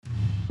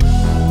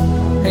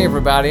Hey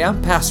everybody,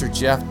 I'm Pastor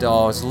Jeff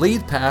Dawes,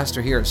 lead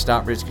pastor here at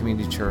Stockbridge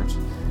Community Church.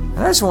 And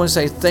I just want to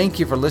say thank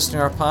you for listening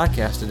to our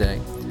podcast today.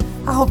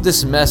 I hope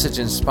this message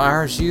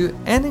inspires you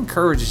and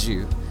encourages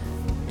you.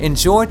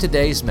 Enjoy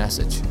today's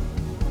message.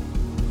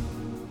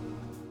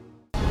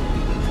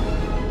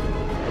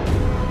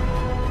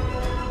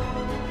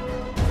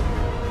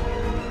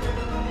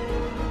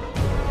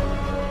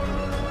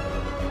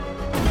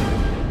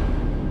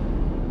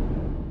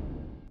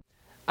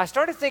 I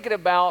started thinking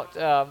about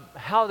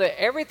how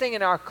everything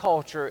in our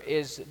culture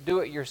is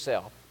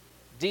do-it-yourself,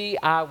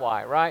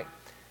 DIY, right?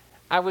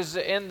 I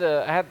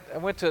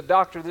went to a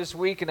doctor this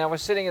week, and I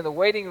was sitting in the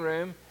waiting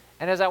room,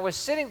 and as I was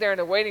sitting there in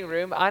the waiting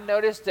room, I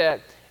noticed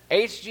that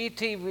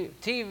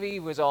HGTV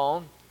was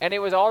on, and it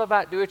was all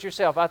about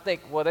do-it-yourself. I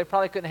think, well, they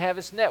probably couldn't have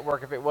this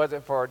network if it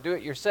wasn't for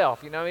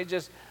do-it-yourself. You know, it's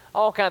just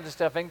all kinds of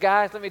stuff. And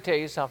guys, let me tell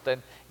you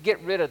something.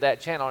 Get rid of that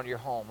channel in your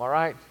home, all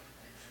right?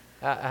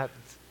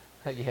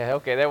 Yeah,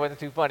 okay, that wasn't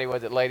too funny,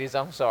 was it, ladies?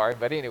 I'm sorry.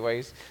 But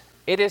anyways,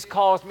 it has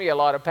caused me a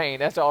lot of pain.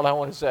 That's all I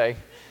want to say.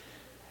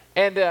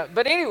 And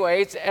but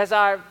anyways, as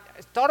I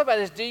thought about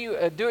this,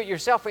 do it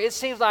yourself, it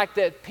seems like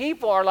that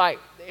people are like,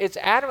 it's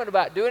adamant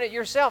about doing it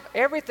yourself.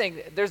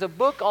 Everything. There's a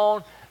book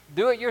on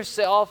do it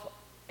yourself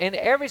in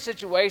every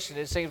situation,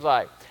 it seems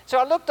like. So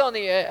I looked on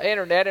the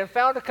internet and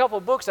found a couple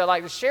of books I'd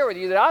like to share with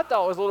you that I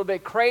thought was a little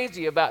bit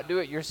crazy about do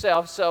it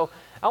yourself. So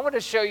I want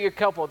to show you a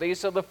couple of these.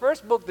 So the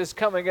first book that's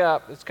coming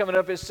up,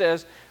 it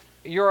says,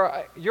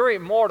 You're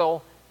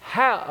Immortal,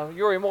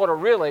 You're Immortal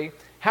Really,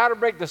 How to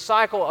Break the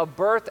Cycle of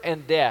Birth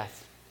and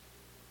Death.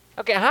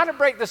 Okay, how to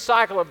break the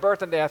cycle of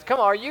birth and death. Come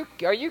on,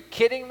 are you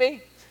kidding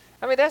me?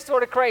 I mean, that's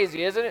sort of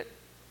crazy, isn't it?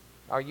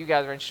 Oh, you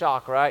guys are in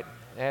shock, right?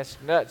 That's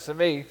nuts to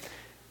me.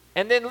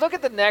 And then look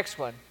at the next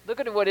one.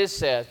 Look at what it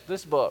says,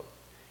 this book.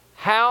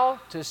 How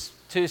to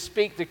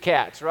Speak to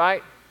Cats,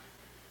 right?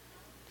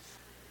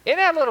 Isn't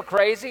that a little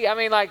crazy? I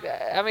mean,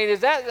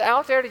 is that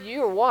out there to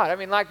you or what? I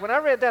mean, like, when I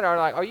read that, I was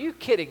like, are you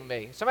kidding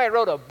me? Somebody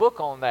wrote a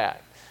book on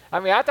that. I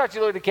mean, I thought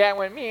you looked at the cat and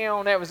went, meow,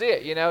 and that was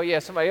it, you know? Yeah,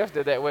 somebody else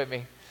did that with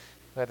me.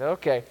 But,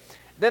 okay.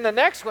 Then the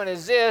next one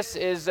is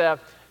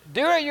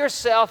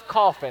do-it-yourself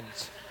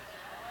coffins.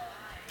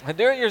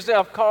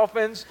 Do-it-yourself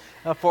coffins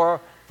for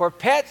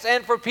pets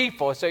and for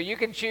people. So you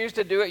can choose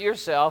to do it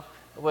yourself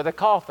with a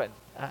coffin.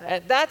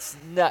 And that's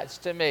nuts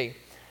to me.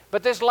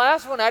 But this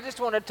last one, I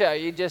just want to tell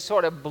you, just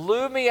sort of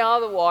blew me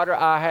out of the water.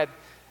 I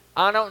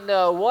don't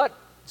know what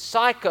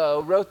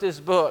psycho wrote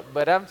this book,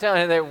 but I'm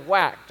telling you, they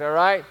whacked, all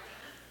right?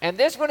 And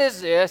this one is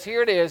this.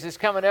 Here it is. It's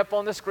coming up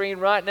on the screen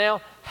right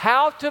now.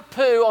 How to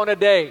Poo on a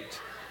Date.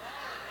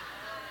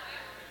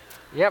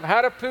 Yep,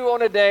 How to Poo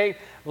on a Date.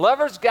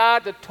 Lover's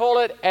Guide to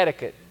Toilet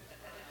Etiquette.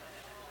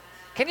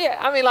 Can you,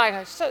 I mean,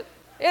 like, so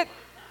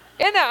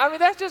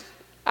that's just,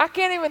 I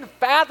can't even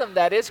fathom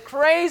that. It's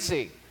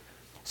crazy.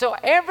 So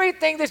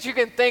everything that you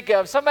can think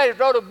of, somebody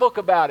wrote a book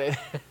about it.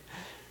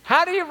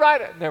 How do you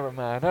write it? Never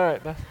mind. All right.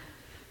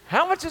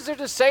 How much is there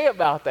to say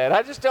about that?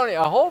 I just don't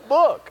know. A whole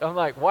book. I'm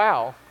like,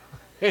 wow.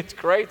 It's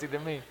crazy to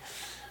me.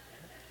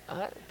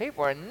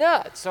 People are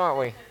nuts, aren't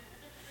we?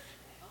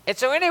 And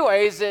so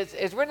anyways,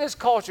 it's we're in this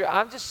culture.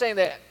 I'm just saying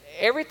that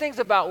everything's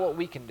about what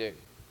we can do.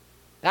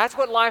 That's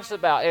what life's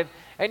about.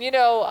 And you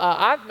know,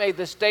 I've made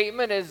the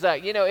statement is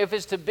that, you know, if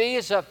it's to be,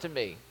 it's up to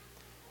me.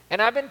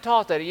 And I've been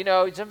taught that, you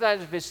know,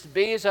 sometimes if it's to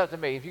be, it's up to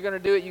me. If you're going to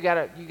do it, you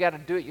gotta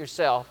do it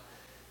yourself.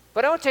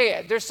 But I want to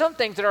tell you, there's some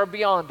things that are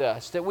beyond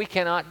us that we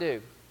cannot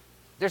do.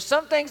 There's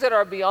some things that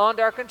are beyond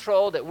our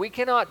control that we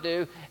cannot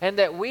do and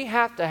that we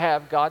have to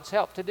have God's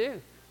help to do.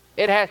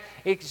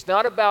 It's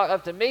not about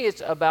up to me,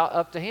 it's about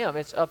up to Him.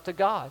 It's up to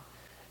God.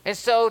 And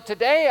so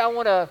today I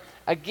want to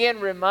again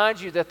remind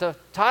you that the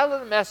title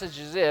of the message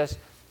is this,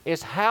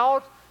 is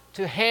how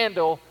to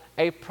handle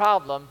a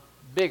problem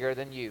bigger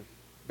than you,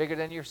 bigger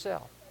than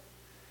yourself.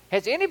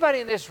 Has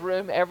anybody in this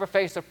room ever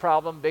faced a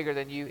problem bigger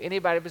than you?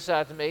 Anybody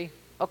besides me?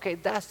 Okay,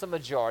 that's the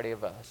majority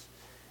of us.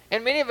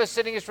 And many of us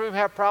sitting in this room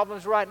have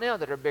problems right now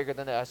that are bigger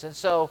than us. And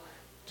so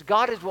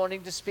God is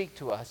wanting to speak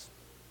to us.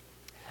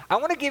 I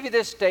want to give you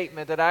this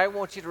statement that I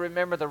want you to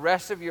remember the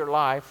rest of your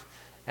life.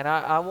 And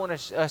I want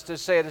us to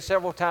say it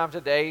several times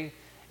a day.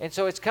 And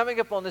so it's coming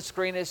up on the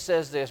screen. It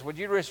says this. Would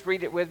you just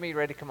read it with me?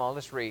 Ready? Come on,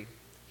 let's read.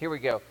 Here we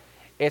go.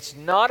 It's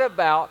not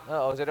about,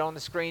 is it on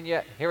the screen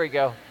yet? Here we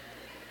go.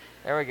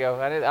 There we go.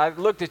 I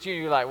looked at you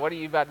and you're like, what are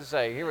you about to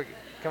say? Here we go.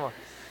 Come on.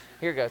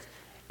 Here it goes.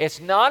 It's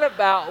not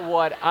about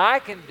what I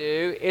can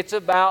do. It's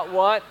about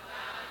what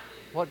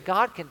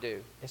God can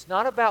do. It's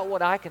not about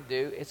what I can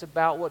do. It's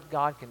about what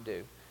God can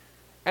do.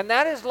 And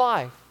that is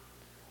life.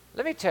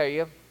 Let me tell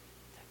you,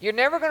 you're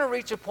never going to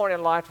reach a point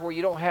in life where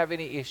you don't have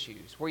any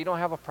issues, where you don't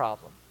have a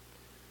problem.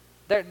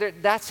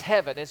 That's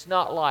heaven. It's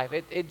not life.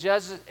 It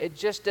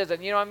just doesn't.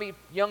 You know, I meet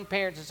young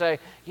parents and say,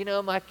 you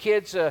know, my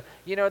kids,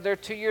 they're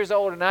 2 years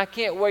old and I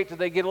can't wait till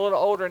they get a little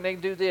older and they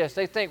do this.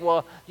 They think,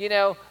 well,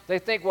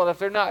 if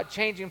they're not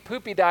changing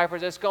poopy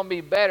diapers, it's going to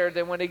be better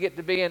than when they get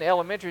to be in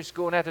elementary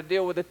school and have to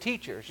deal with the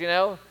teachers, you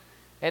know.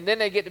 And then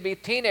they get to be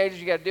teenagers,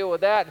 you got to deal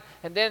with that.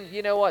 And then,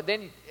 you know what,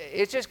 then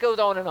it just goes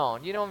on and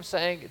on. You know what I'm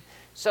saying?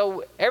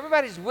 So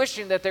everybody's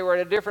wishing that they were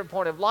at a different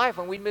point of life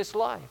when we miss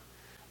life.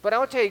 But I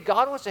want to tell you,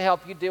 God wants to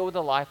help you deal with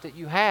the life that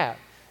you have.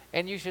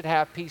 And you should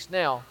have peace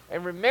now.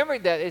 And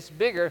remembering that it's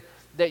bigger,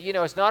 that,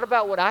 it's not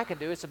about what I can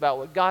do, it's about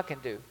what God can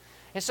do.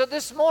 And so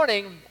this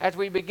morning, as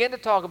we begin to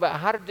talk about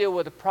how to deal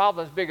with the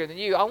problems bigger than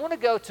you, I want to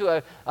go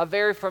to a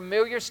very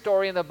familiar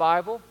story in the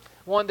Bible,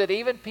 one that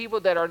even people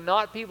that are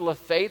not people of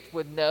faith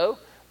would know.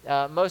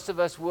 Most of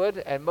us would,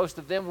 and most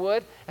of them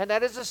would. And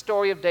that is the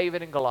story of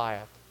David and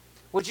Goliath.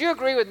 Would you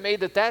agree with me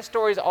that that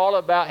story is all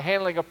about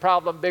handling a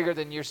problem bigger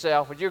than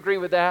yourself? Would you agree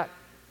with that?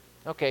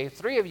 Okay,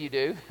 3 of you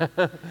do.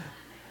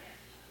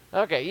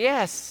 Okay,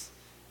 yes.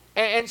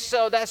 And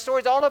so that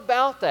story is all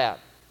about that.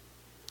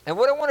 And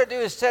what I want to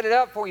do is set it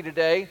up for you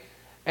today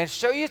and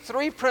show you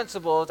 3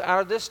 principles out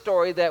of this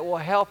story that will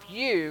help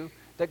you,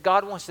 that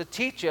God wants to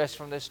teach us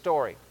from this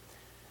story.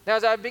 Now,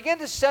 as I begin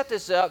to set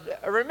this up,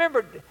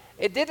 remember,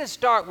 it didn't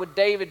start with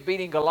David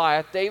beating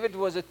Goliath. David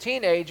was a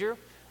teenager,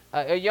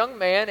 a young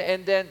man,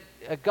 and then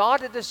God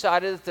had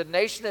decided that the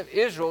nation of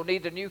Israel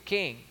needed a new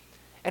king.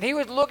 And he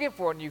was looking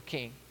for a new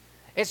king.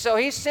 And so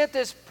he sent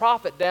this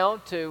prophet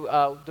down to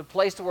the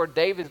place where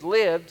David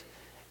lived.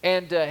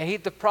 And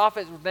the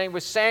prophet's name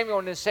was Samuel.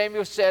 And then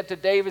Samuel said to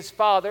David's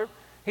father,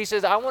 he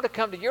says, I want to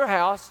come to your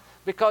house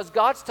because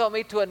God's told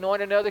me to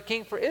anoint another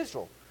king for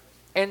Israel.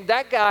 And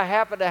that guy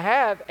happened to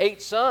have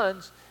 8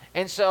 sons.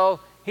 And so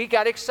he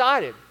got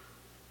excited.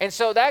 And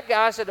so that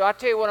guy said, I'll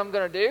tell you what I'm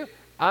going to do.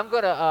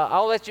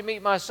 I'll let you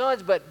meet my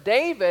sons. But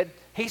David,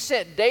 he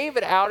sent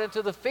David out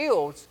into the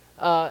fields.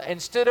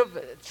 Instead of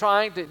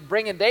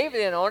bringing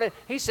David in on it,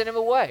 he sent him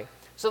away.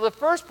 So the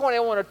first point I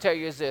want to tell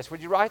you is this.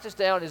 Would you write this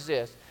down?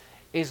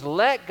 Is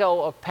let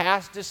go of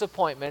past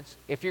disappointments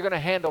if you're going to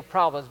handle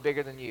problems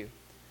bigger than you.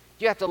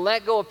 You have to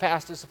let go of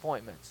past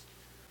disappointments.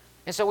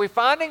 And so we're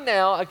finding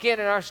now, again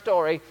in our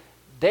story,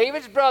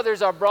 David's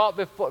brothers are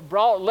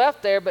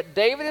left there, but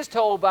David is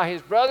told by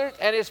his brothers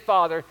and his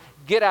father,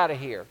 get out of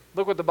here.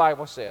 Look what the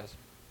Bible says.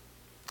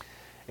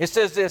 It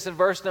says this in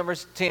verse number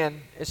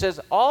 10. It says,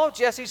 all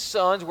Jesse's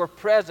sons were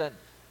present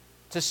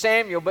to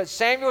Samuel, but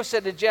Samuel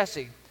said to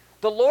Jesse,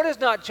 the Lord has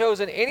not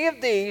chosen any of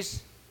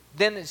these.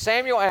 Then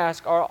Samuel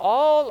asked,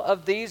 are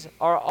these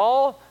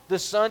all the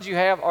sons you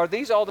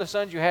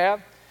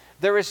have?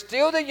 There is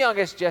still the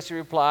youngest, Jesse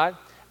replied,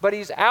 but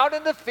he's out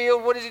in the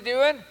field. What is he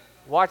doing?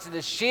 Watching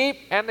the sheep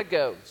and the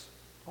goats.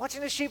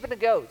 Watching the sheep and the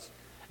goats.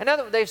 In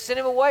other words, they've sent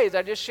him away, as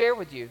I just shared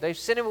with you. They've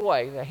sent him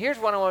away. Now, here's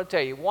what I want to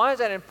tell you. Why is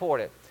that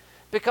important?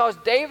 Because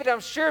David,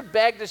 I'm sure,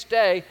 begged to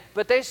stay,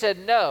 but they said,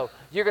 no,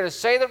 you're going to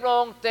say the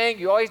wrong thing.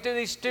 You always do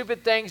these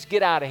stupid things.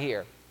 Get out of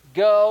here.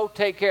 Go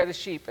take care of the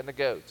sheep and the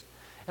goats.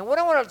 And what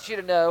I want you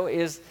to know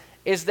is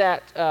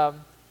that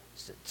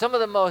some of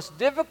the most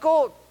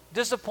difficult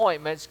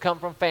disappointments come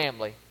from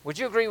family. Would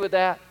you agree with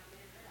that?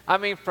 I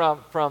mean,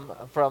 from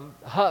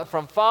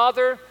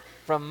father,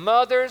 from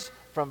mothers,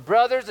 from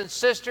brothers and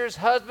sisters,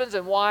 husbands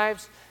and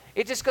wives.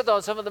 It just goes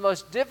on. Some of the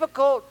most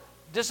difficult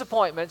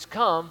disappointments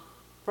come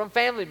from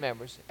family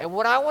members. And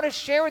what I want to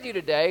share with you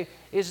today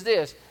is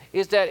this,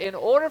 is that in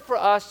order for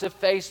us to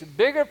face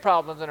bigger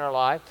problems in our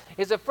life,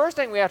 is the first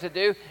thing we have to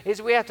do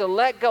is we have to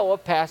let go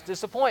of past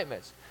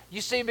disappointments.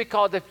 You see,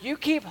 because if you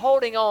keep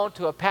holding on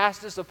to a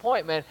past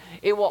disappointment,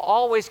 it will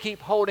always keep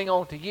holding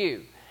on to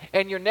you.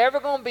 And you're never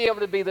going to be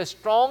able to be the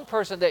strong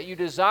person that you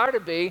desire to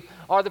be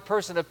or the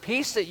person of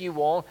peace that you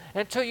want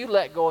until you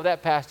let go of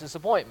that past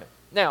disappointment.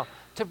 Now,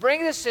 to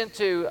bring this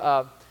into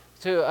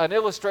to an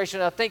illustration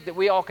I think that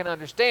we all can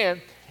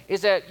understand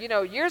is that,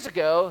 years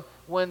ago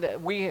when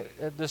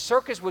the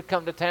circus would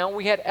come to town,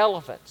 we had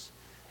elephants.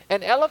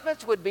 And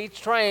elephants would be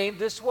trained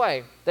this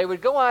way. They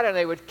would go out and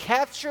they would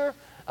capture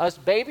a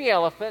baby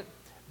elephant,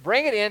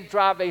 bring it in,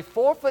 drive a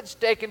 4-foot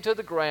stake into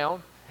the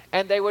ground,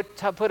 and they would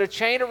put a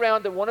chain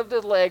around one of the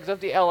legs of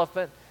the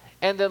elephant,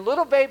 and the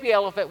little baby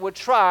elephant would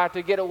try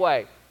to get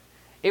away.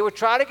 It would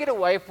try to get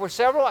away for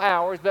several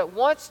hours, but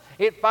once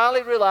it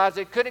finally realized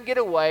it couldn't get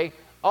away,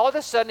 all of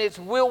a sudden its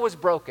will was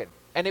broken,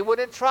 and it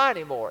wouldn't try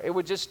anymore. It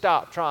would just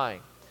stop trying.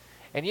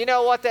 And you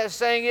know what that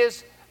saying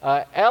is?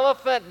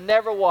 Elephant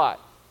never what?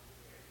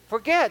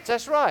 Forgets.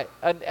 That's right.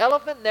 An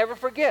elephant never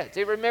forgets.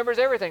 It remembers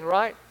everything,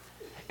 right?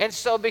 And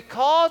so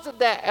because of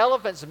that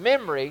elephant's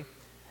memory,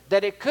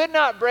 that it could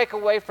not break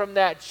away from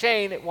that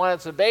chain when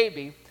it's a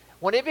baby,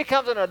 when it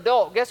becomes an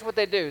adult, guess what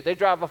they do? They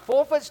drive a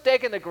 4-foot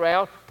stake in the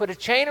ground, put a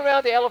chain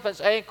around the elephant's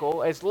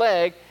ankle, its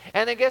leg,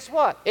 and then guess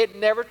what? It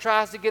never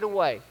tries to get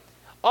away.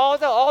 All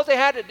they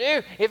had to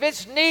do, if it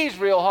sneezed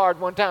real hard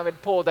one time,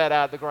 it'd pull that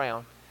out of the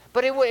ground.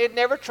 But it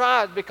never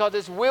tries because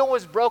its will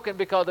was broken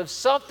because of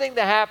something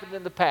that happened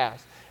in the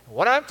past.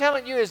 What I'm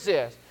telling you is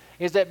this,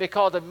 is that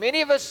because of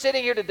many of us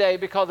sitting here today,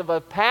 because of a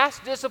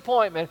past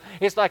disappointment,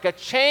 it's like a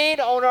chain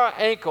on our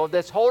ankle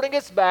that's holding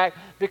us back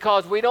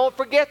because we don't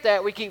forget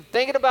that. We keep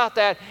thinking about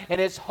that,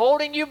 and it's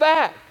holding you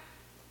back.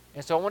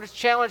 And so I want to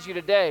challenge you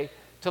today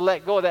to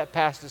let go of that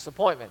past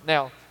disappointment.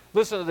 Now,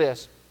 listen to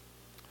this.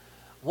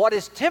 What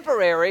is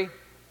temporary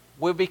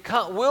will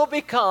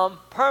become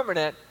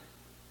permanent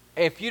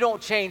if you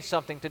don't change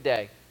something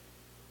today.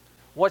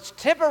 What's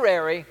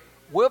temporary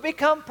will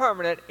become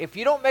permanent if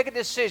you don't make a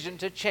decision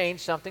to change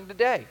something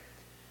today.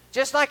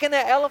 Just like in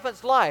that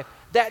elephant's life,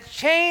 that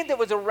chain that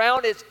was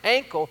around its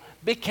ankle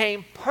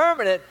became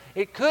permanent.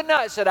 It could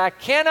not, it said, I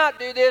cannot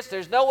do this.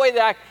 There's no way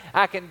that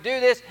I can do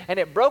this. And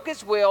it broke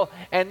its will.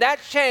 And that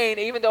chain,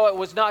 even though it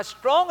was not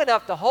strong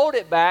enough to hold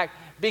it back,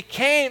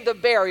 became the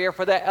barrier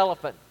for that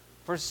elephant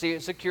for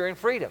securing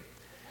freedom.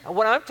 And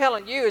what I'm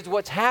telling you is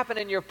what's happened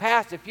in your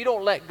past, if you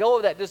don't let go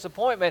of that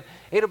disappointment,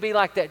 it'll be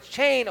like that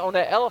chain on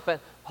that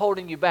elephant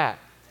holding you back.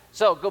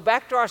 So go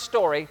back to our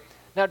story.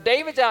 Now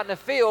David's out in the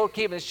field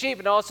keeping the sheep,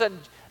 and all of a sudden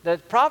the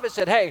prophet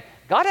said, hey,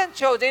 God hasn't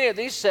chosen any of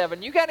these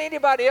 7. You got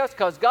anybody else?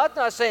 Because God's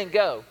not saying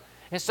go.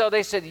 And so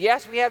they said,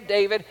 yes, we have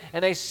David.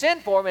 And they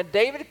send for him, and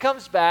David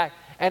comes back,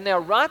 and they're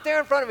right there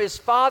in front of his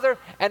father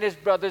and his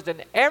brothers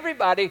and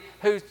everybody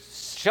who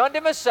shunned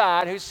him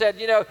aside, who said,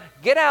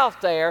 get out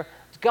there.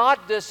 God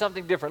does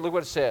something different. Look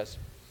what it says.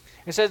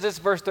 It says this,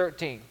 verse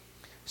 13.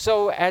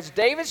 So as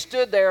David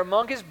stood there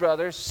among his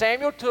brothers,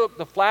 Samuel took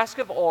the flask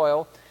of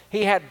oil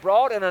he had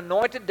brought and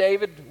anointed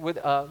David with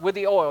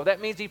the oil.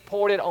 That means he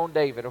poured it on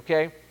David,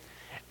 okay?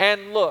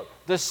 And look,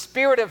 the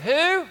Spirit of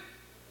who?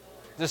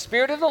 The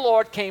Spirit of the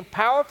Lord came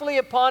powerfully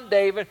upon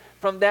David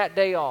from that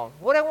day on.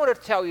 What I want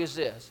to tell you is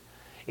this,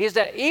 is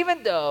that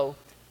even though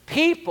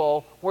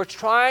people were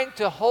trying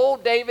to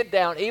hold David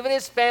down, even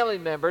his family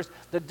members,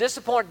 they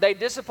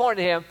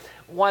disappointed him,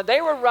 when they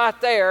were right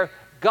there,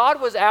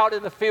 God was out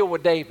in the field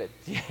with David.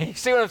 You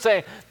see what I'm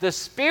saying? The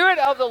Spirit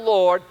of the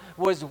Lord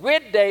was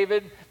with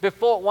David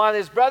before, while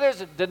his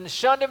brothers didn't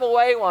shun him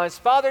away, while his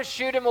father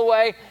shooed him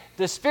away.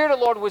 The Spirit of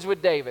the Lord was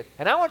with David.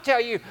 And I want to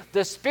tell you,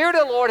 the Spirit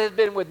of the Lord has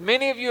been with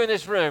many of you in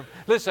this room.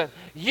 Listen,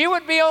 you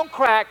would be on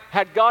crack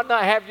had God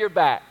not have your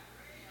back.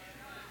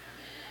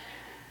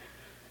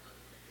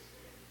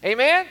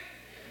 Amen?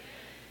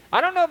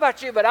 I don't know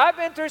about you, but I've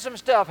been through some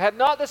stuff. Had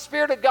not the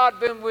Spirit of God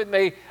been with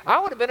me, I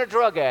would have been a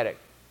drug addict.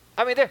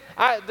 I mean,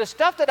 the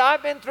stuff that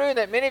I've been through and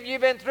that many of you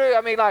have been through,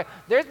 I mean, like,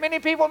 there's many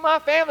people in my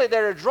family that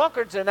are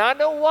drunkards, and I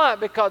know why,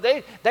 because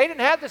they didn't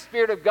have the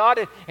Spirit of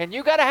God, and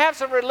you got to have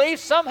some relief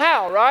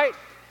somehow, right?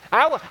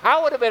 I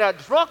would have been a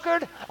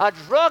drunkard, a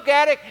drug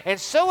addict, and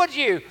so would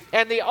you.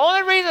 And the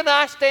only reason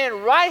I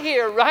stand right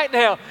here, right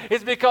now,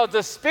 is because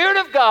the Spirit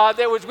of God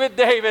that was with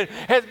David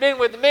has been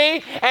with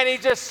me, and he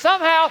just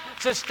somehow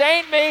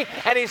sustained me,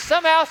 and he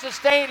somehow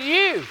sustained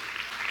you.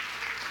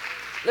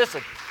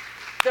 Listen.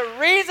 The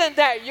reason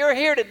that you're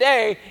here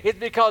today is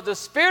because the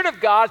Spirit of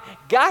God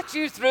got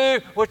you through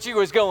what you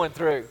was going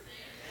through.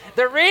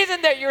 The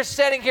reason that you're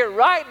sitting here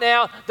right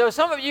now, though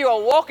some of you are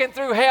walking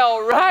through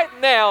hell right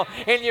now,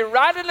 and you're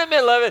right in the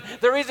middle of it,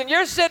 the reason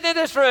you're sitting in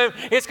this room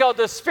is because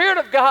the Spirit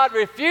of God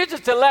refuses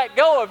to let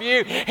go of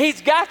you.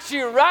 He's got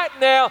you right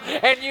now,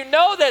 and you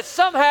know that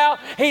somehow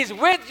He's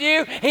with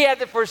you. He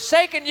hasn't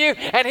forsaken you,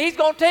 and He's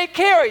going to take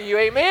care of you.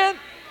 Amen?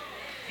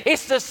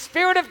 It's the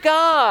Spirit of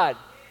God.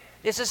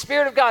 It's the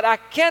Spirit of God. I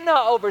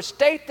cannot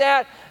overstate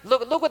that.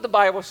 Look what the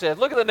Bible says.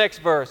 Look at the next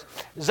verse.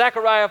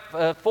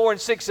 Zechariah 4 and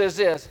 6 says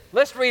this.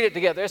 Let's read it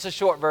together. It's a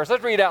short verse.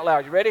 Let's read it out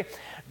loud. You ready?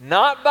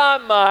 Not by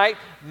might,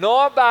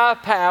 nor by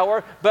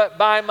power, but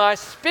by my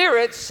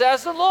Spirit,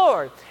 says the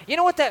Lord. You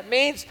know what that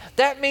means?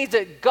 That means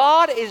that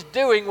God is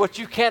doing what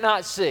you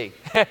cannot see.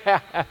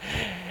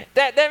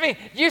 That means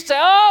you say,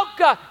 oh,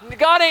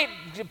 God ain't,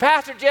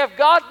 Pastor Jeff,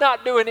 God's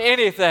not doing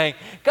anything.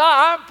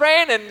 God, I'm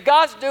praying and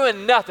God's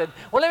doing nothing.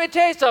 Well, let me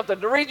tell you something.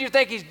 The reason you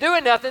think He's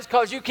doing nothing is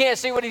because you can't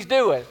see what He's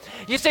doing.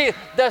 You see,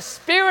 the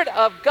Spirit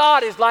of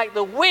God is like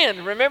the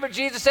wind. Remember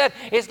Jesus said,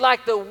 it's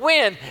like the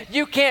wind.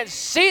 You can't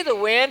see the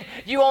wind.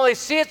 You only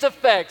see its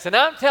effects. And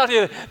I'm telling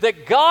you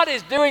that God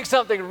is doing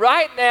something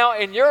right now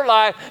in your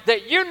life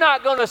that you're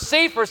not going to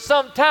see for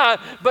some time.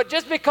 But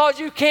just because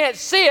you can't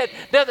see it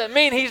doesn't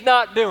mean He's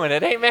not doing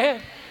it.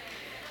 Amen?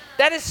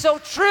 That is so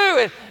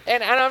true.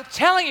 And I'm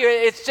telling you,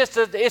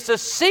 it's a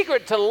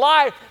secret to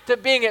life, to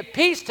being at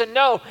peace, to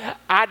know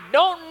I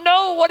don't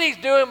know what He's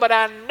doing, but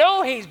I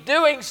know He's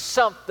doing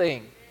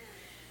something.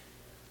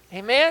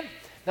 Amen?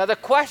 Now the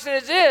question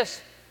is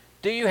this,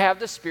 do you have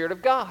the Spirit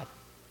of God?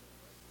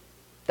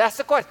 That's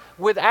the question.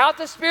 Without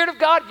the Spirit of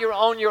God, you're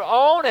on your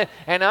own,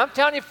 and I'm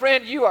telling you,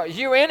 friend,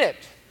 you're in it.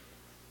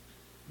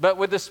 But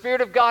with the Spirit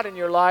of God in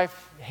your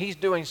life, He's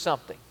doing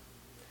something.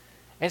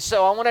 And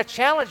so I want to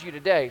challenge you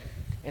today.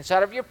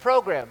 Inside of your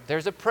program,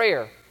 there's a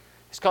prayer.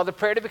 It's called the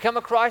prayer to become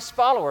a Christ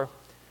follower.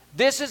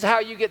 This is how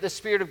you get the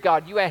Spirit of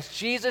God. You ask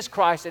Jesus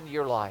Christ into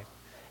your life.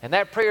 And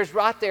that prayer is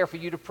right there for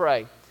you to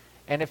pray.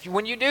 And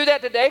when you do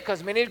that today,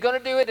 because many are going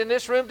to do it in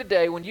this room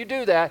today, when you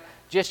do that,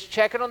 just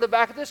check it on the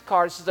back of this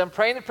card. It says, I'm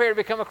praying the prayer to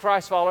become a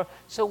Christ follower,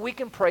 so we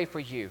can pray for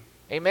you.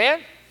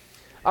 Amen?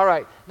 All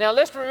right. Now,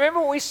 let's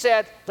remember what we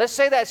said. Let's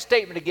say that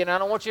statement again. I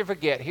don't want you to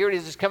forget. Here it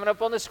is. It's coming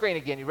up on the screen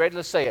again. You ready?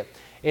 Let's say it.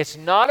 It's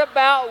not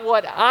about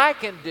what I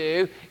can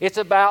do. It's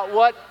about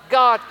what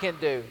God can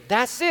do.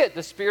 That's it,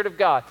 the Spirit of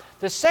God.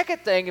 The second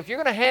thing, if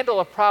you're going to handle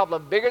a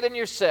problem bigger than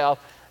yourself,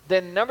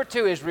 then number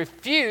 2 is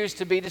refuse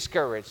to be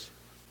discouraged.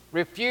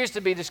 Refuse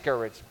to be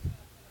discouraged.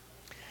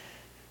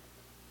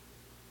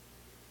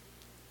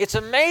 it's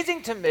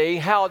amazing to me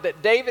how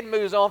that David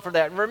moves on from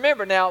that. And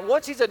remember now,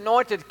 once he's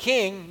anointed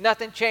king,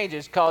 nothing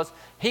changes because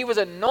he was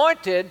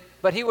anointed,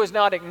 but he was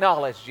not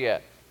acknowledged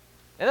yet.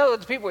 In other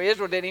words, the people of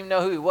Israel didn't even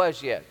know who he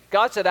was yet.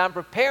 God said, I'm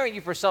preparing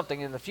you for something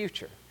in the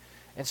future.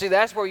 And see,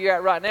 that's where you're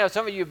at right now.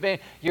 Some of you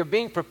you're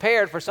being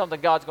prepared for something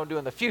God's going to do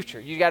in the future.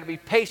 You got to be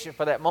patient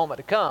for that moment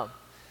to come.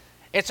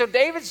 And so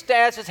David's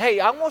dad says, hey,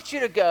 I want you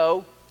to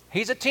go.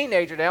 He's a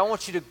teenager now. I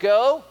want you to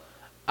go.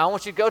 I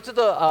want you to go to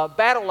the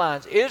battle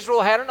lines.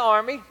 Israel had an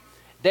army.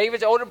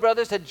 David's older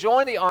brothers had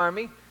joined the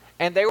army,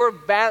 and they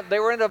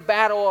were in a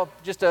battle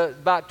just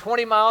about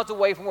 20 miles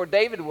away from where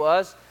David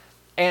was.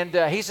 And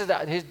he says,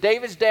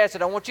 David's dad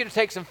said, I want you to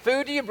take some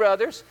food to your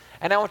brothers,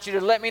 and I want you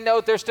to let me know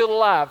if they're still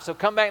alive. So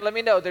come back and let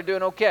me know they're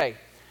doing okay.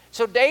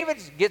 So David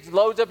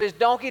loads up his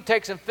donkey,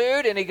 takes some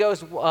food, and he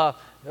goes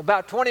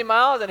about 20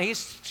 miles, and he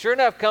sure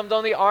enough comes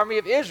on the army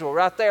of Israel.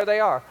 Right there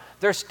they are.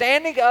 They're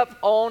standing up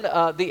on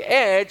the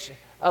edge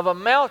of a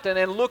mountain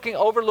and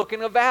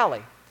overlooking a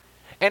valley.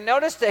 And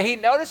notice that he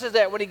notices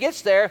that when he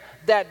gets there,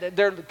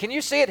 can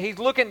you see it? He's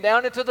looking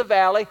down into the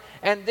valley,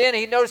 and then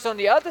he noticed on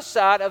the other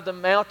side of the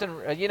mountain,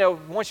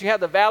 once you have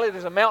the valley,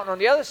 there's a mountain on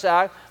the other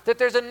side, that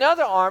there's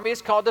another army.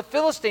 It's called the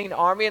Philistine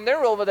army, and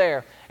they're over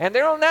there, and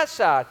they're on that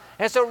side.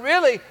 And so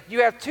really,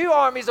 you have two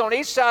armies on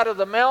each side of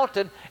the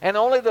mountain, and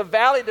only the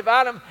valley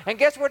divide them. And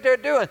guess what they're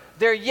doing?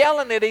 They're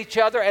yelling at each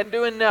other and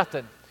doing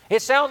nothing.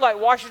 It sounds like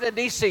Washington,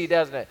 D.C.,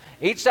 doesn't it?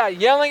 Each side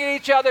yelling at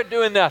each other,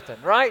 doing nothing,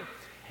 right?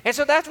 And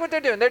so that's what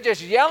they're doing. They're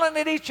just yelling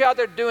at each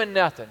other, doing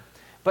nothing.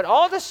 But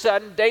all of a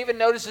sudden, David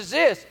notices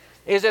this,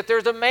 is that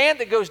there's a man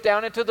that goes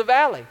down into the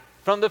valley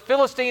from the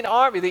Philistine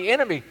army, the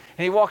enemy.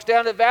 And he walks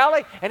down the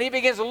valley, and he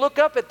begins to look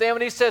up at them,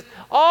 and he says,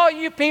 all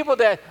you people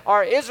that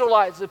are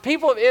Israelites, the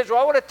people of Israel,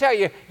 I want to tell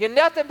you, you're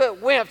nothing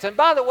but wimps. And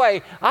by the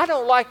way, I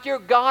don't like your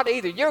God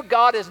either. Your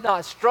God is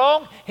not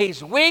strong.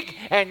 He's weak,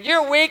 and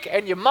you're weak,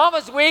 and your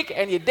mama's weak,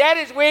 and your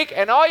daddy's weak,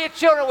 and all your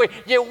children are weak.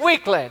 You're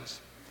weaklings.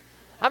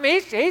 I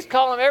mean, he's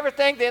calling them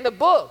everything in the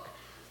book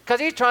because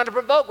he's trying to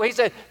provoke. He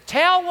said,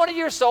 tell one of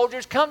your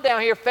soldiers, come down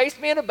here, face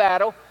me in a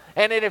battle,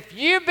 and then if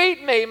you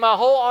beat me, my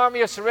whole army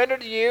will surrender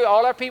to you,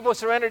 all our people will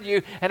surrender to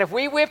you, and if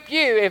we whip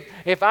you,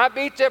 if I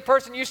beat that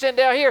person you send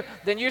down here,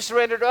 then you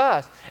surrender to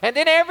us. And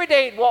then every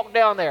day he'd walk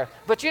down there.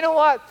 But you know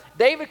what?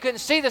 David couldn't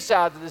see the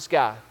sides of this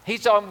guy. He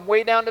saw him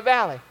way down the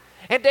valley.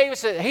 And David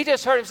said, he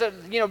just heard him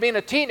say, being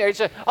a teenager, he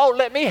said, oh,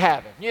 let me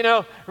have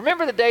him.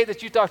 Remember the day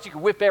that you thought you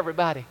could whip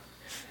everybody?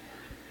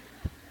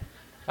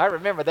 I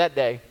remember that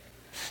day.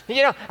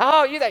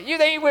 Oh, you think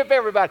you whip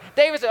everybody.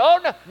 David said,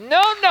 oh,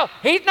 no.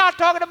 He's not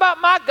talking about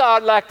my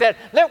God like that.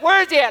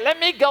 Where is he at? Let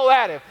me go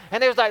at him.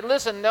 And they was like,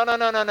 listen, no.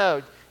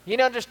 You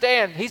don't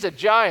understand. He's a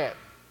giant.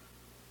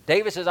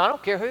 David says, I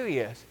don't care who he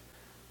is.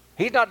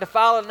 He's not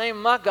defiling the name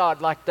of my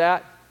God like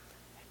that.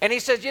 And he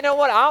says, you know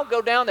what? I'll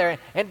go down there.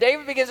 And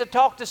David begins to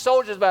talk to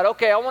soldiers about,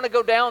 okay, I want to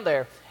go down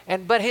there.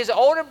 But his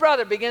older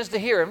brother begins to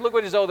hear him. Look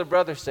what his older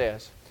brother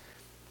says.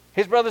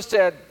 His brother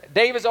said,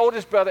 David's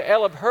oldest brother,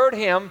 Eliab, heard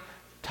him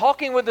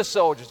talking with the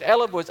soldiers.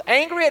 Eliab was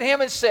angry at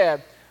him and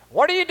said,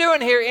 what are you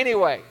doing here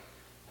anyway?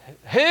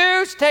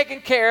 Who's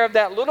taking care of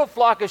that little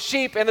flock of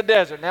sheep in the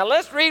desert? Now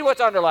let's read what's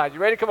underlined.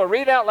 You ready? Come on,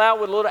 read it out loud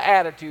with a little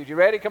attitude. You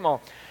ready? Come on.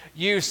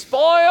 You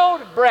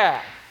spoiled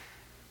brat.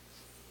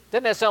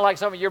 Doesn't that sound like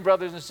some of your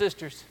brothers and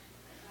sisters?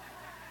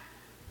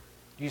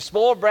 You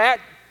spoiled brat.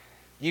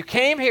 You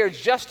came here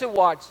just to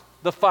watch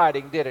the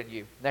fighting, didn't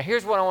you? Now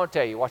here's what I want to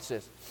tell you. Watch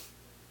this.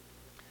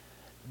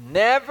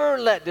 Never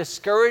let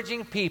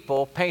discouraging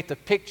people paint the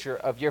picture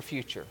of your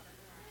future.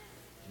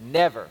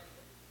 Never.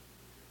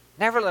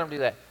 Never let them do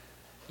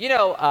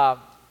that.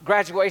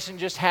 Graduation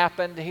just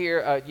happened here,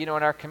 in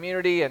our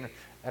community and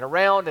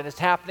around, and it's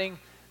happening.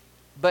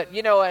 But,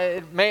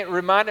 it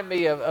reminded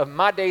me of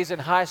my days in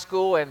high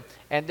school.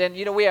 And then,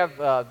 we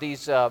have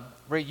these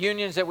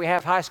reunions that we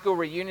have, high school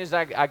reunions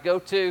I go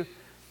to.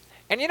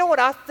 And you know what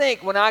I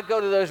think when I go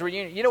to those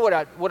reunions? You know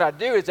what I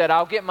do is that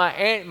I'll get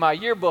my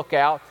yearbook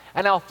out,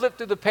 and I'll flip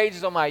through the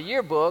pages on my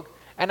yearbook,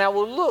 and I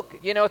will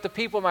look, at the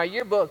people in my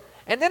yearbook.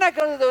 And then I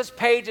go to those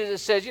pages that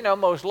says,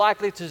 most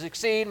likely to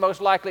succeed, most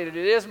likely to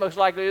do this, most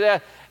likely to do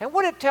that. And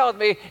what it tells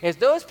me is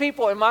those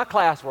people in my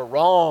class were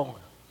wrong.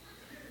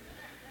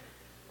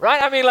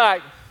 Right? I mean,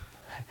 like,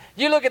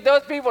 you look at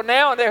those people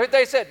now, and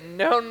they said,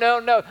 no.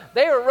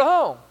 They were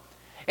wrong.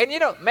 And,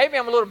 maybe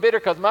I'm a little bitter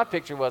because my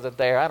picture wasn't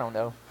there. I don't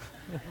know.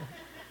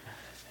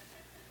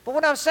 But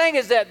what I'm saying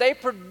is that they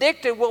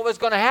predicted what was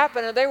going to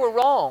happen, and they were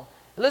wrong.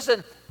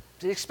 Listen,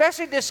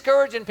 especially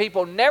discouraging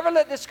people, never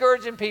let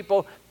discouraging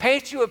people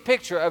paint you a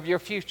picture of your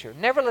future.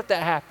 Never let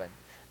that happen.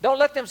 Don't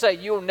let them say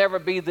you'll never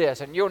be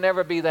this and you'll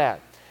never be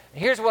that.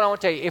 Here's what I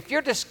want to tell you. If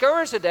you're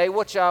discouraged today,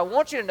 what I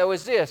want you to know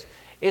is this,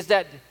 is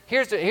that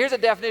here's a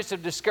definition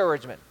of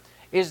discouragement.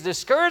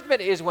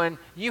 Discouragement is when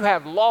you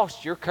have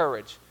lost your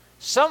courage.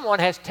 Someone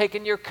has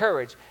taken your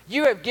courage.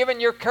 You have given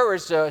your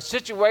courage to a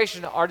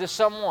situation or to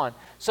someone.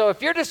 So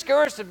if you're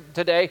discouraged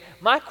today,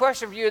 my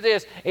question for you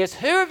is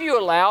who have you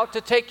allowed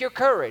to take your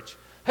courage?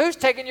 Who's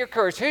taken your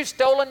courage? Who's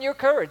stolen your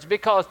courage?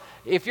 Because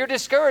if you're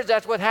discouraged,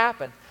 that's what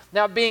happened.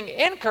 Now, being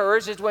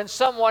encouraged is when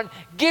someone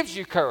gives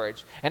you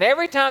courage. And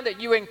every time that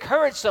you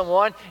encourage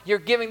someone, you're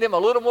giving them a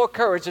little more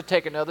courage to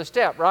take another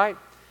step, right?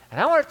 And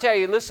I want to tell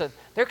you, listen,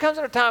 there comes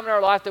a time in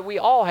our life that we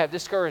all have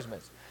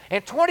discouragements.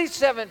 And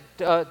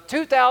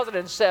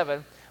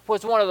 2007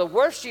 was one of the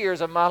worst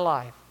years of my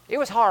life. It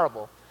was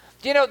horrible.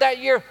 Do you know, that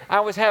year I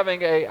was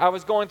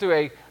going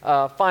through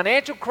a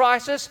financial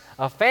crisis,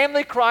 a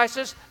family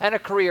crisis, and a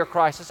career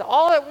crisis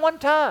all at one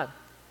time.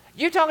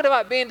 You talking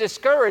about being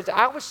discouraged.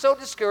 I was so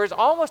discouraged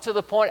almost to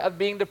the point of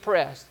being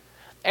depressed.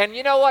 And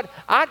you know what?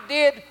 I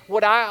did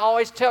what I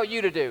always tell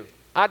you to do.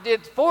 I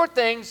did 4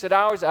 things that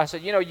I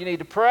said, you need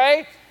to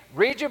pray,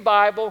 read your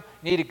Bible,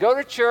 you need to go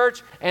to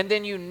church, and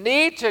then you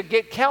need to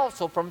get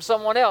counsel from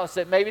someone else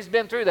that maybe has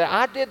been through that.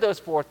 I did those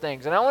 4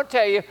 things. And I want to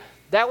tell you,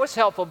 that was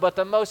helpful, but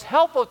the most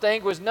helpful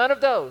thing was none of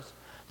those.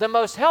 The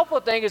most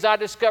helpful thing, as I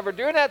discovered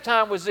during that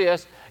time, was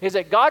this, is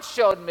that God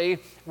showed me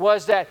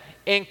was that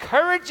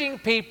encouraging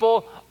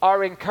people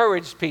are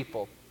encouraged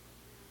people.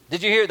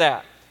 Did you hear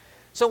that?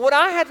 So what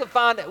I had to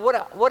find,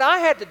 what I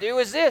had to do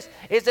is this,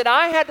 is that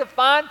I had to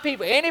find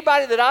people,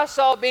 anybody that I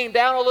saw being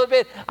down a little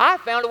bit, I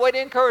found a way to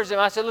encourage them.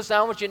 I said, listen,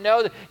 I want you to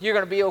know that you're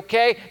going to be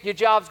okay, your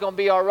job's going to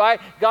be all right,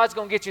 God's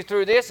going to get you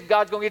through this, and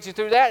God's going to get you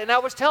through that, and I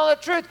was telling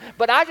the truth,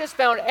 but I just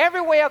found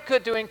every way I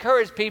could to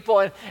encourage people,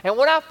 and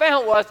what I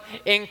found was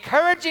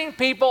encouraging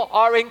people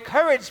are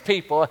encouraged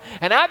people,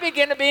 and I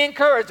began to be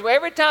encouraged. Well,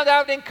 every time that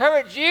I would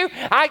encourage you,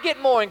 I get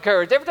more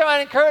encouraged. Every time I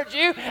encourage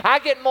you, I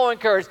get more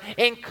encouraged.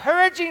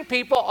 Encouraging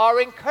people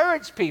are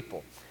encourage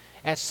people.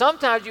 And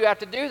sometimes you have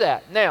to do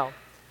that. Now,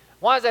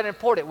 why is that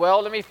important?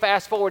 Well, let me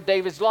fast forward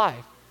David's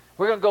life.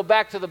 We're going to go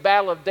back to the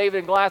battle of David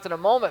and Goliath in a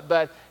moment,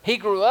 but he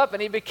grew up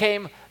and he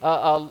became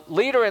a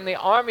leader in the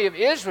army of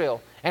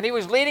Israel. And he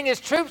was leading his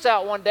troops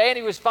out one day and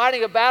he was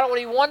fighting a battle and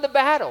he won the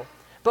battle.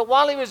 But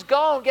while he was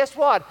gone, guess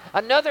what?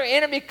 Another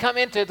enemy come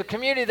into the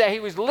community that he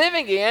was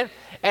living in,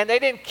 and they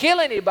didn't kill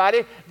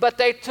anybody, but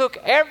they took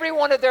every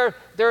one of their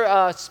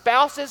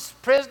spouses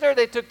prisoner.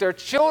 They took their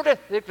children,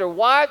 they took their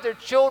wives, their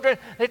children.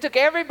 They took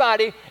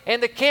everybody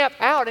in the camp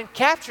out and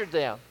captured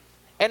them.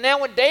 And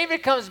now when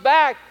David comes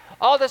back,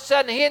 all of a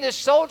sudden he and his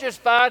soldiers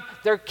find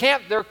their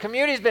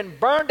community's been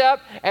burned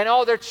up, and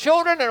all their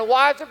children and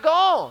wives are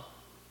gone.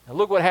 Now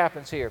look what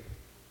happens here.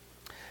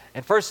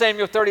 In 1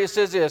 Samuel 30 it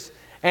says this,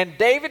 and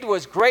David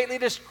was greatly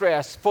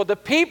distressed, for the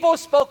people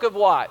spoke of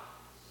what?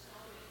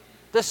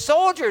 The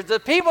soldiers, the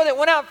people that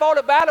went out and fought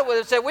a battle with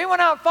him, said, we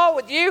went out and fought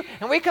with you,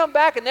 and we come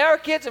back, and there our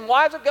kids and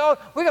wives are gone.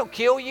 We're going to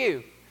kill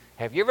you.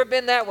 Have you ever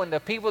been that when the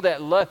people that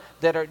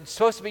are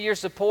supposed to be your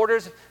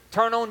supporters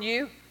turn on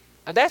you?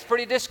 And that's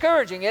pretty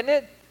discouraging, isn't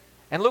it?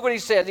 And look what he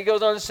says. He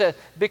goes on and says,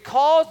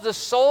 because the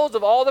souls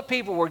of all the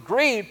people were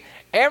grieved,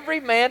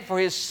 every man for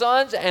his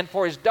sons and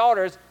for his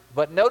daughters.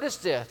 But notice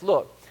this,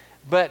 look.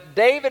 But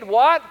David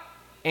what?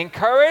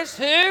 Encouraged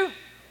who?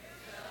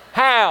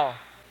 How?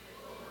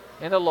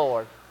 In the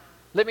Lord.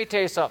 Let me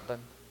tell you something.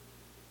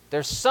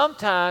 There's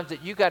sometimes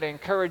that you got to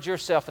encourage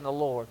yourself in the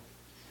Lord.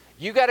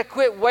 You got to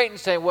quit waiting and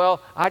saying,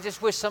 well, I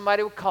just wish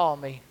somebody would call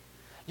me.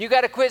 You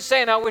got to quit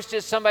saying, I wish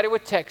just somebody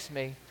would text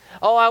me.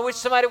 Oh, I wish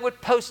somebody would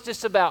post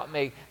this about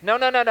me. No.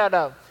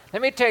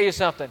 Let me tell you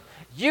something.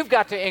 You've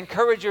got to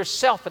encourage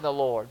yourself in the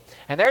Lord.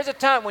 And there's a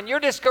time when you're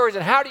discouraged.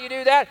 And how do you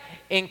do that?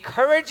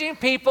 Encouraging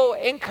people,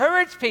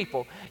 encourage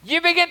people.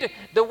 You begin to,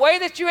 the way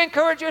that you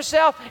encourage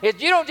yourself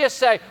is you don't just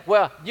say,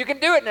 well, you can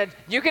do it, now,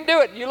 you can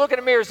do it. You look in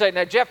the mirror and say,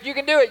 now, Jeff, you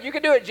can do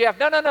it, Jeff.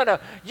 No.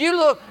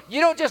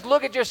 You don't just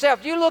look at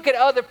yourself. You look at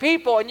other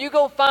people and you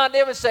go find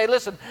them and say,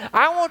 listen,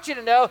 I want you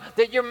to know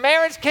that your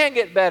marriage can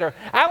get better.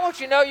 I want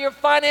you to know your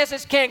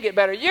finances can get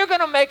better. You're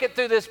going to make it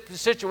through this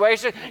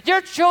situation.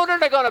 Your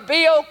children are going to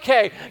be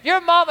okay.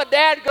 Your mom and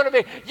dad are going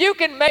to be, you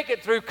can make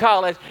it through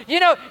college. You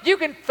know, you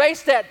can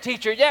face that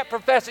teacher, that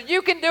professor.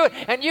 You can do it.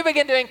 And you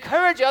begin to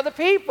encourage other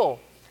people.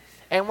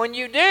 And when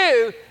you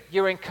do,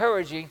 you're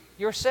encouraging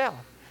yourself.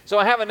 So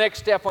I have a next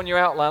step on your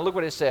outline. Look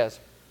what it says.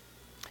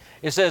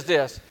 It says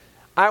this,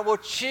 I will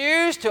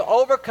choose to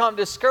overcome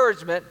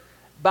discouragement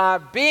by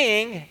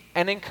being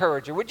an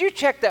encourager. Would you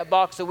check that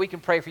box so we can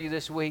pray for you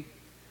this week?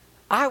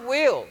 I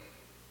will.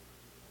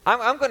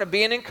 I'm going to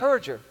be an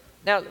encourager.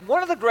 Now,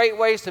 one of the great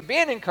ways to be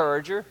an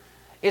encourager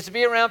is to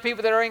be around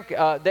people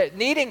that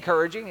need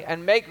encouraging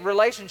and make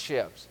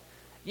relationships.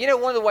 You know,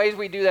 one of the ways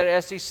we do that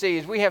at SCC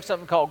is we have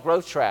something called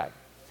Growth Track.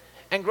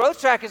 And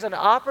Growth Track is an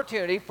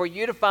opportunity for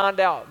you to find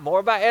out more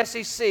about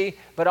SCC,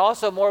 but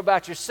also more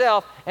about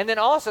yourself, and then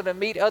also to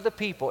meet other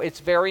people. It's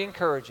very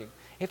encouraging.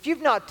 If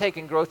you've not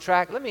taken Growth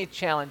Track, let me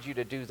challenge you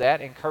to do that,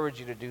 encourage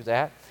you to do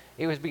that.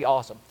 It would be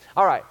awesome.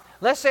 All right,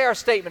 let's say our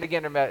statement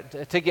again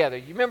together.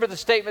 You remember the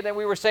statement that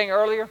we were saying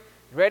earlier?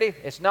 You ready?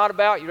 It's not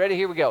about, you ready?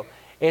 Here we go.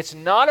 It's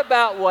not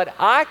about what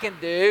I can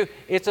do.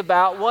 It's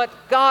about what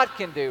God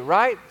can do,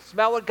 right? It's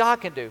about what God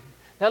can do.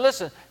 Now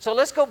listen, so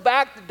let's go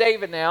back to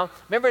David now.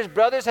 Remember his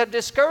brothers had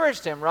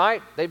discouraged him,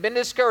 right? They've been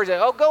discouraged.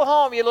 Oh, go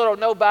home, you little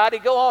nobody.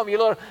 Go home, you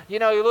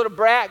little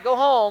brat. Go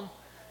home.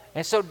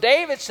 And so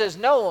David says,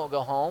 no, I won't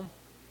go home.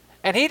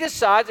 And he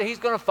decides that he's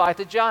going to fight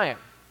the giant.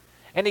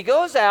 And he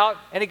goes out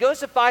and he goes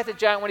to fight the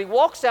giant. When he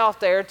walks out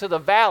there into the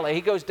valley,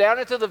 he goes down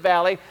into the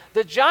valley,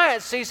 the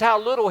giant sees how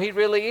little he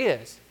really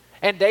is.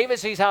 And David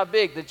sees how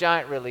big the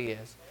giant really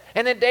is.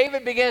 And then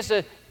David begins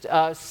to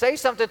say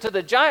something to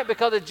the giant,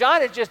 because the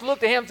giant had just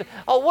looked at him and said,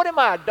 oh, what am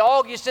I, a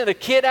dog? You sent a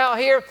kid out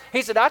here?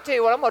 He said, I tell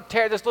you what, I'm going to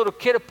tear this little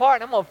kid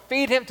apart and I'm going to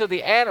feed him to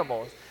the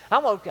animals.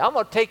 I'm going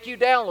to take you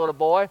down, little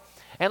boy.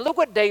 And look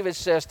what David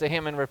says to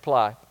him in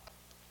reply.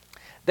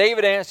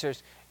 David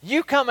answers,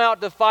 you come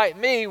out to fight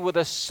me with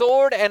a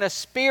sword and a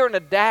spear and a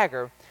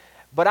dagger,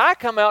 but I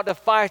come out to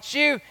fight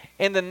you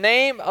in the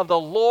name of the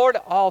Lord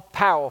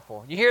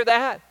all-powerful. You hear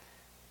that?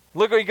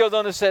 Look what he goes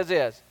on and says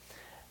this.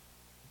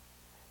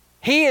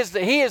 He is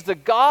the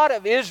God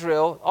of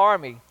Israel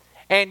army.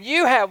 And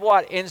you have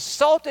what?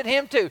 Insulted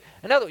him too.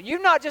 In other words,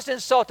 you've not just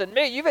insulted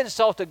me, you've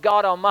insulted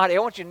God Almighty. I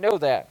want you to know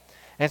that.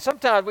 And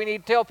sometimes we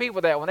need to tell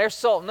people that when they're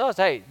insulting us,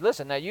 hey,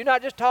 listen, now you're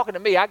not just talking to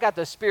me. I got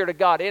the Spirit of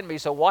God in me,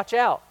 so watch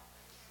out.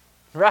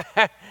 Right?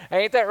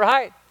 Ain't that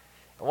right?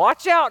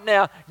 Watch out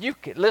now.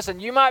 Listen,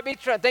 you might be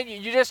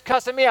thinking you're just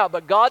cussing me out,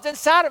 but God's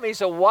inside of me,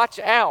 so watch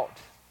out.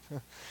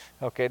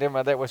 Okay, never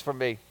mind. That was for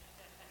me.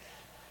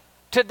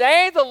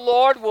 Today the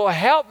Lord will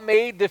help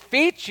me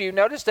defeat you.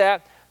 Notice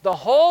that. The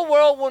whole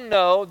world will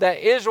know that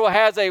Israel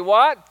has a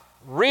what?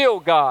 Real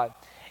God.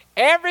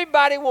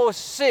 Everybody will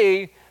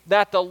see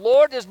that the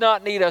Lord does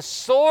not need a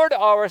sword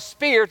or a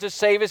spear to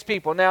save his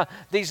people. Now,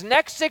 these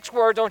next 6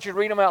 words, I want you to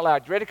read them out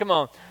loud. You ready? Come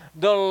on.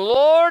 The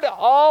Lord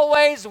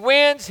always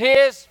wins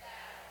his...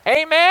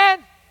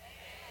 Amen?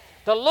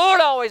 The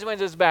Lord always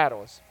wins his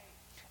battles.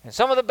 And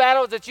some of the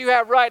battles that you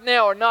have right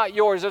now are not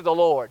yours, they're the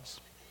Lord's.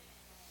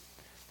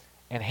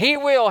 And he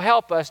will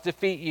help us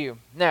defeat you.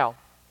 Now,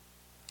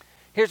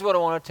 here's what I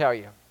want to tell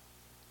you.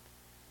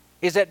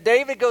 Is that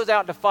David goes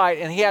out to fight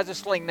and he has a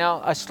sling.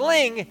 Now, a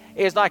sling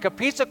is like a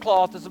piece of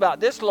cloth that's about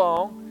this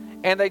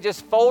long, and they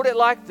just fold it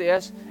like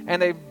this,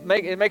 and it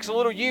makes a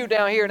little U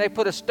down here, and they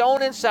put a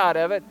stone inside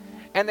of it,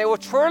 and they will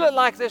twirl it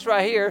like this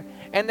right here,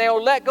 and they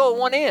will let go at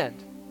one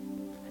end.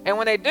 And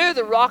when they do,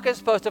 the rock is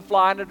supposed to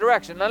fly in a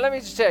direction. Now, let me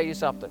just tell you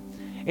something.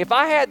 If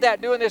I had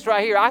that doing this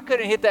right here, I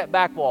couldn't hit that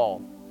back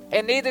wall,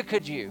 and neither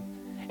could you.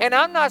 And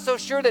I'm not so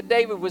sure that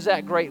David was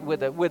that great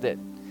with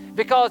it.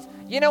 Because,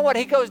 you know what,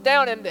 he goes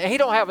down and he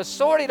don't have a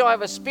sword, he don't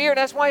have a spear. And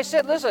that's why he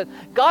said, listen,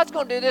 God's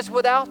going to do this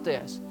without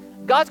this.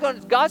 God's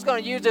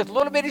going to use this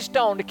little bitty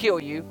stone to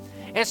kill you.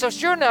 And so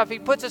sure enough, he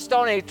puts a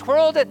stone and he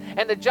twirls it,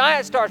 and the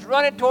giant starts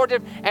running towards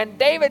him. And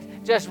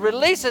David just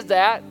releases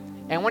that.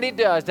 And when he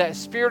does, that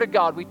Spirit of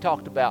God we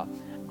talked about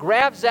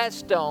grabs that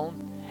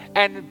stone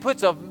and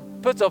puts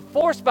a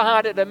force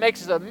behind it that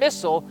makes it a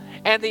missile.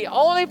 And the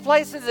only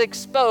place that's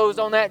exposed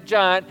on that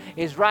giant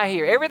is right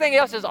here. Everything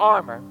else is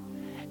armor.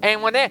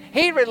 And when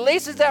he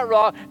releases that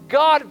rock,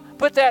 God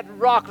put that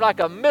rock like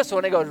a missile,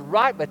 and it goes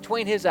right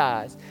between his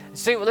eyes.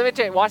 See, let me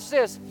tell you, watch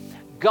this.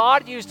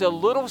 God used a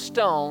little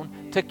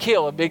stone to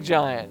kill a big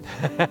giant.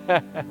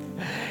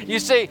 You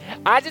see,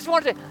 I just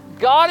want to,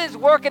 God is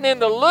working in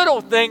the little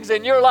things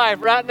in your life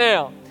right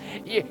now.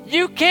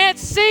 You can't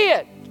see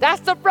it.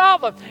 That's the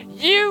problem.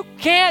 You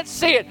can't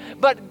see it.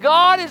 But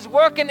God is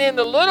working in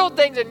the little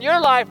things in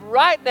your life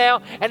right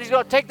now, and he's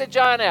going to take the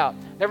giant out.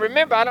 Now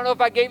remember, I don't know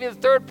if I gave you the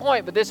third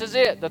point, but this is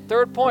it. The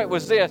third point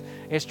was this,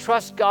 is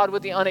trust God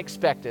with the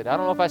unexpected. I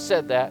don't know if I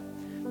said that,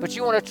 but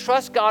you want to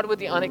trust God with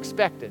the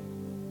unexpected.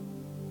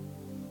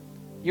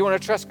 You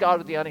want to trust God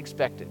with the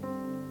unexpected.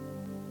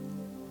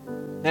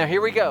 Now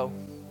here we go.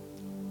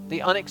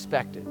 The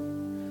unexpected.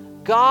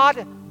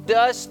 God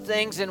does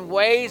things in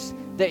ways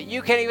that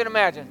you can't even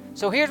imagine.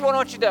 So here's what I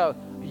want you to know.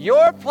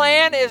 Your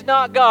plan is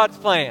not God's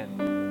plan.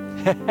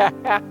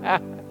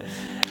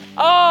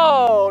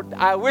 Oh,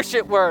 I wish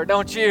it were,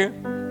 don't you?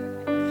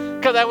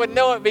 Because I would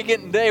know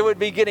it would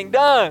be getting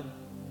done.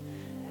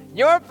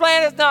 Your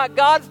plan is not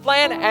God's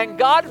plan, and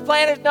God's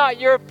plan is not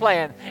your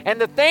plan. And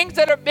the things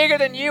that are bigger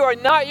than you are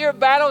not your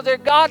battles, they're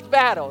God's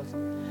battles.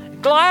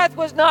 Goliath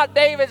was not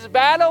David's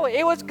battle,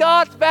 it was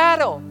God's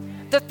battle.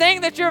 The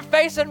thing that you're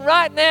facing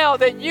right now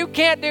that you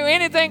can't do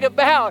anything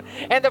about,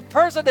 and the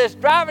person that's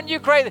driving you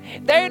crazy,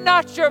 they're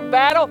not your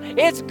battle,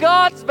 it's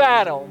God's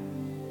battle.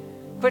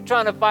 Quit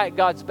trying to fight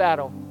God's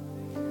battle.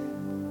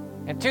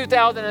 In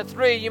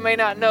 2003, you may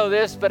not know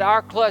this, but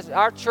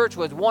our church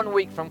was 1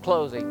 week from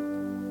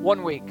closing.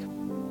 1 week.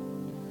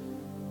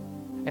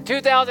 In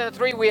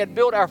 2003, we had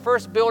built our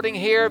first building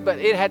here, but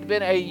it had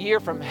been a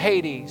year from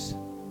Hades.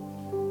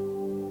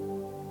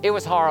 It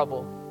was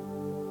horrible.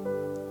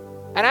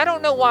 And I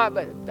don't know why,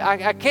 but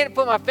I can't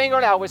put my finger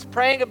on it. I was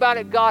praying about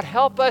it. God,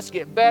 help us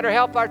get better.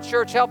 Help our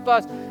church. Help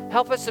us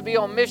to be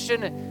on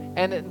mission.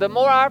 And the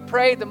more I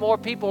prayed, the more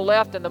people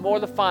left, and the more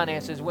the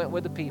finances went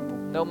with the people.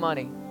 No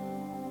money.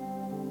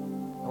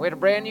 And we had a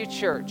brand new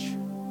church.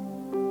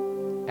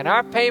 And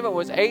our payment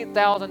was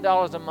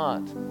 $8,000 a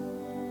month.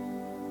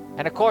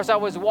 And of course, I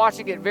was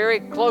watching it very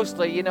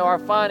closely, our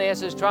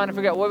finances, trying to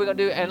figure out what we're going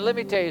to do. And let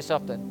me tell you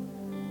something.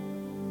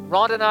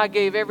 Rhonda and I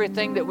gave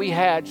everything that we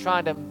had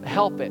trying to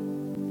help it.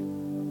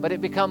 But it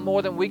became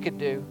more than we could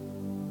do.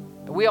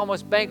 And we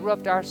almost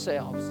bankrupted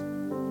ourselves.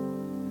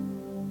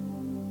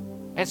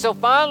 And so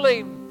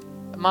finally,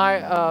 my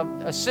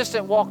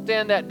assistant walked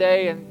in that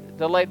day, and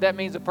that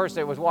means the person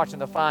that was watching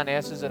the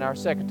finances and our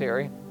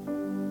secretary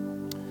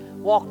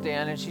walked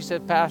in, and she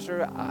said,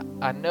 Pastor,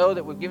 I know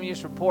that we've given you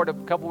this report a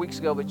couple weeks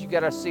ago, but you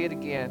got to see it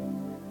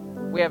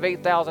again. We have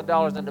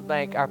 $8,000 in the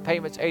bank. Our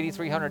payment's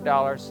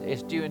 $8,300.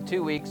 It's due in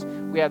 2 weeks.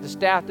 We have the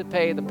staff to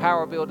pay, the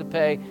power bill to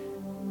pay.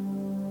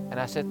 And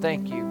I said,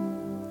 thank you.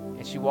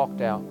 And she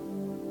walked out.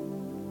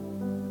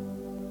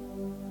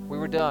 We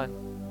were done.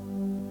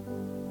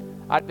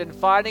 I'd been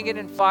fighting it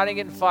and fighting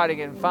it and fighting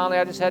it, and finally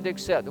I just had to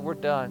accept that we're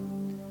done.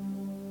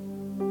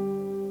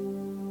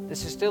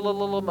 This is still a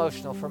little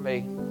emotional for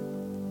me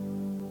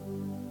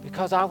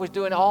because I was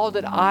doing all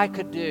that I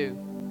could do.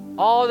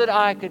 All that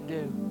I could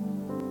do.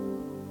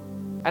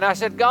 And I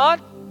said,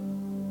 God,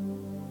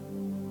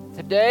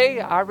 today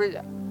I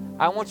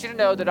want you to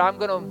know that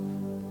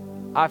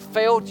I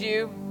failed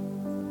you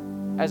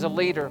as a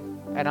leader,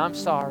 and I'm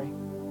sorry.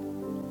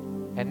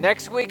 And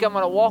next week I'm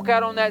going to walk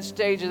out on that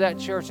stage of that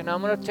church, and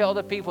I'm going to tell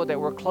the people that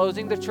we're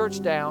closing the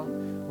church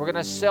down. We're going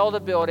to sell the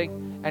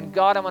building. And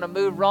God, I'm going to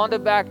move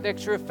Rhonda back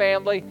next to her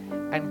family.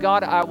 And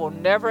God, I will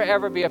never,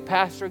 ever be a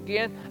pastor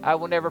again. I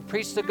will never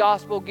preach the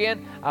gospel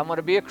again. I'm going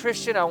to be a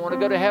Christian. I want to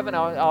go to heaven.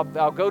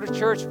 I'll go to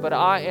church, but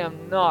I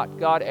am not,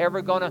 God,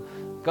 ever going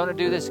to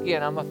do this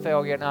again. I'm a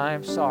failure, and I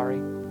am sorry.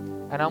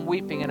 And I'm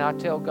weeping, and I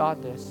tell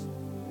God this.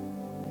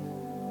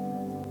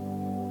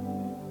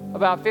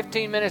 About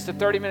 15 minutes to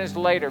 30 minutes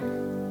later,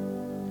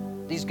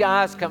 these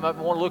guys come up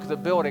and want to look at the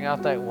building. I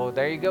think, well,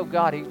 there you go,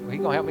 God. He's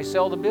going to help me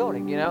sell the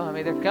building, you know. I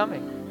mean, they're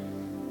coming.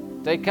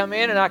 They come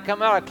in and I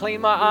come out, I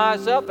clean my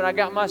eyes up, and I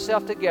got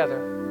myself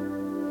together.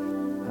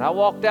 And I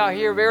walked out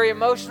here very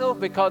emotional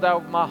because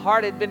my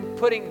heart had been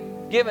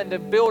given to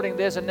building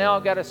this, and now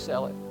I've got to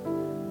sell it.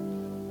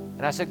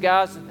 And I said,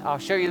 guys, I'll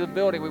show you the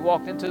building. We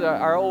walked into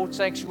our old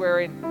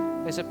sanctuary,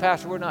 and they said,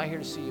 Pastor, we're not here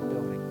to see your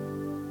building.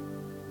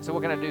 So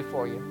what can I do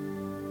for you?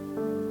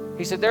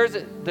 He said,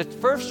 the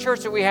first church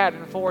that we had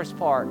in Forest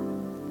Park,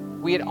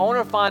 we had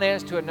owner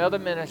financed to another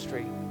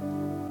ministry.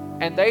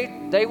 And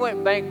they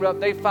went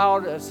bankrupt. They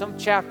filed some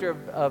chapter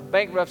of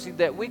bankruptcy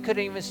that we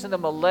couldn't even send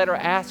them a letter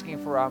asking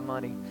for our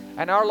money.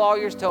 And our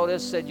lawyers told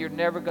us, said, you're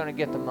never going to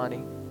get the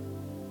money.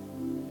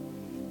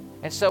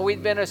 And so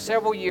we'd been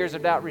several years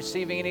without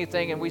receiving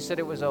anything, and we said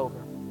it was over.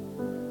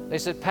 They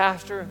said,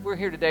 Pastor, we're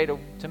here today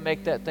to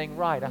make that thing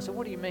right. I said,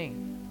 what do you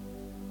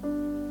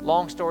mean?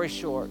 Long story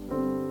short,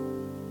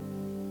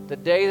 the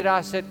day that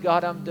I said,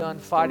 God, I'm done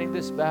fighting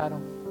this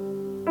battle,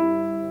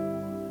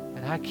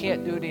 and I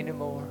can't do it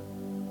anymore.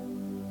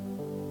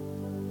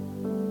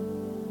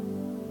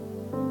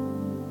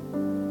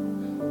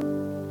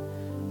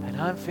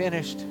 I'm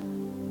finished.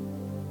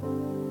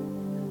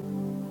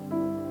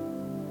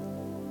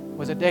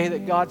 Was a day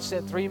that God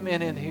sent 3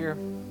 men in here.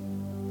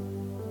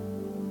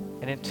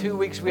 And in 2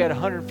 weeks we had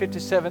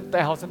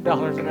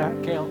 $157,000 in our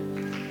account.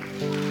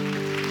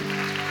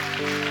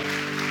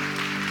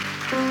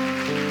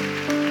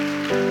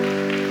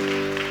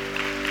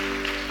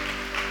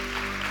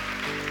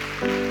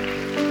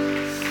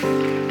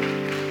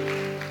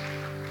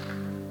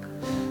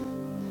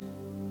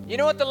 You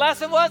know what the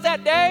lesson was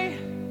that day?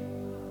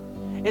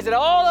 Is that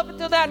all up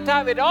until that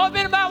time, it had all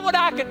been about what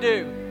I could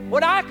do.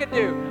 What I could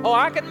do. Oh,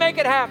 I could make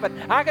it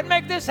happen. I could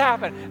make this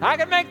happen. I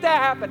could make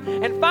that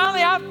happen. And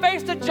finally, I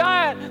faced a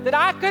giant that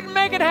I couldn't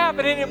make it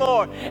happen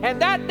anymore. And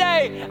that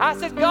day, I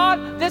said,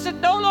 God, this is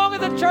no longer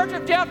the church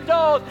of Jeff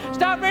Dawes.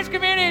 Stockbridge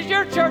Community is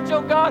your church,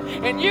 oh God,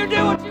 and you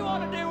do what you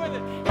want to do with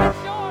it.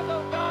 It's yours,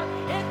 oh God.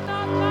 It's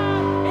not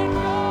mine. It's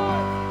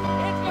yours.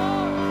 It's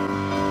yours.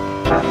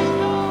 It's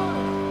yours.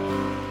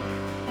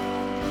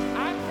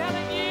 I'm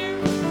telling you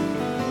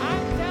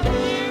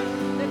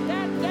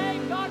that day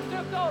God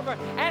took over.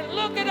 And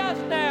look at us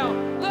now.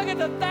 Look at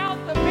the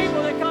thousands of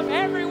people that come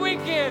every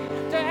weekend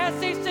to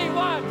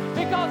SCC1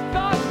 because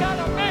God's got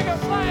a bigger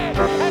plan.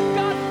 And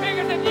God's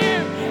bigger than you.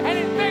 And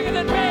He's bigger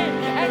than me.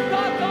 And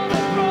God's on the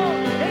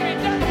throne. And if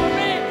He does it for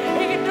me,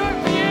 He can do it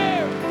for you.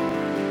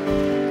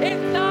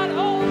 It's not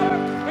over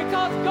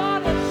because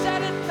God has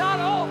said it's not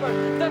over.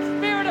 The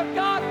Spirit of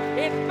God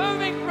is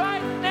moving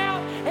right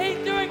now. He's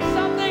doing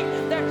something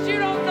that you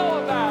don't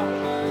know about.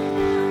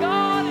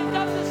 God is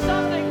up to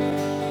something.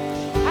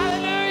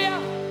 Hallelujah.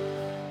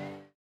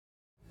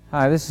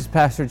 Hi, this is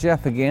Pastor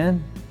Jeff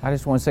again. I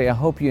just want to say I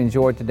hope you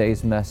enjoyed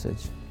today's message.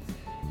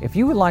 If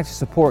you would like to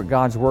support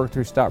God's work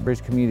through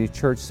Stockbridge Community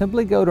Church,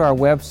 simply go to our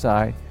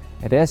website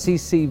at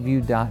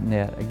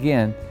sccview.net.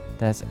 Again,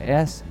 that's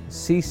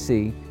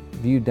sccview.net,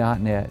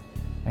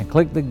 and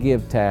click the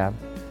Give tab.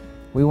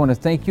 We want to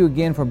thank you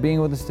again for being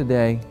with us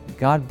today.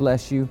 God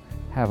bless you.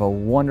 Have a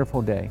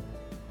wonderful day.